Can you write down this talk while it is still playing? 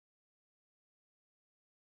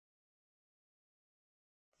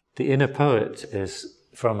The Inner Poet is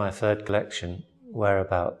from my third collection,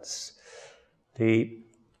 Whereabouts. The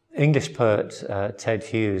English poet Ted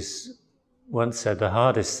Hughes once said the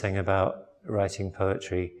hardest thing about writing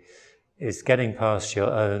poetry is getting past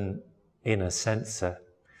your own inner censor.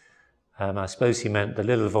 I suppose he meant the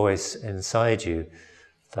little voice inside you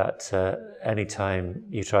that any time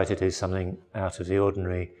you try to do something out of the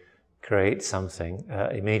ordinary, create something,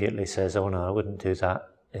 immediately says, oh no, I wouldn't do that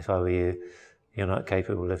if I were you. You're not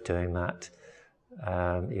capable of doing that.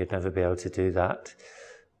 You'd never be able to do that.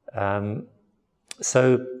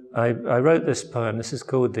 So I wrote this poem. This is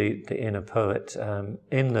called The Inner Poet,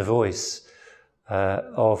 in the voice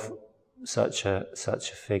of such a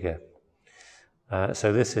figure.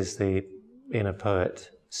 So this is the inner poet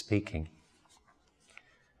speaking.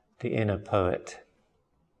 The Inner Poet.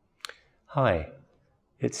 Hi,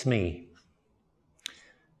 it's me.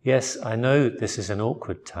 Yes, I know this is an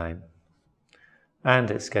awkward time,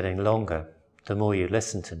 and it's getting longer the more you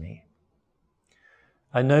listen to me.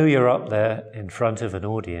 I know you're up there in front of an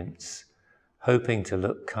audience, hoping to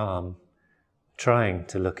look calm, trying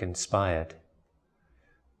to look inspired.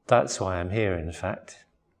 That's why I'm here, in fact.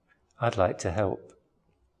 I'd like to help.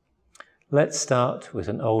 Let's start with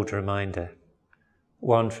an old reminder,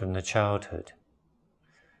 one from the childhood.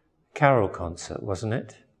 Carol concert, wasn't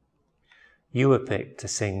it? You were picked to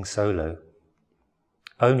sing solo,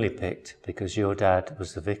 only picked because your dad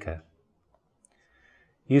was the vicar.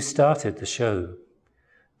 You started the show,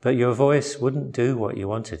 but your voice wouldn't do what you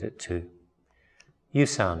wanted it to. You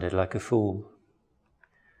sounded like a fool.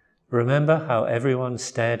 Remember how everyone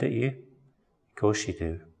stared at you? Of course you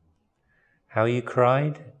do. How you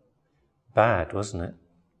cried? Bad, wasn't it?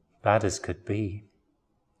 Bad as could be.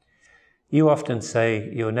 You often say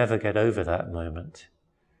you'll never get over that moment.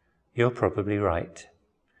 You're probably right.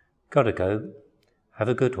 Gotta go. Have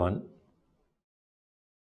a good one.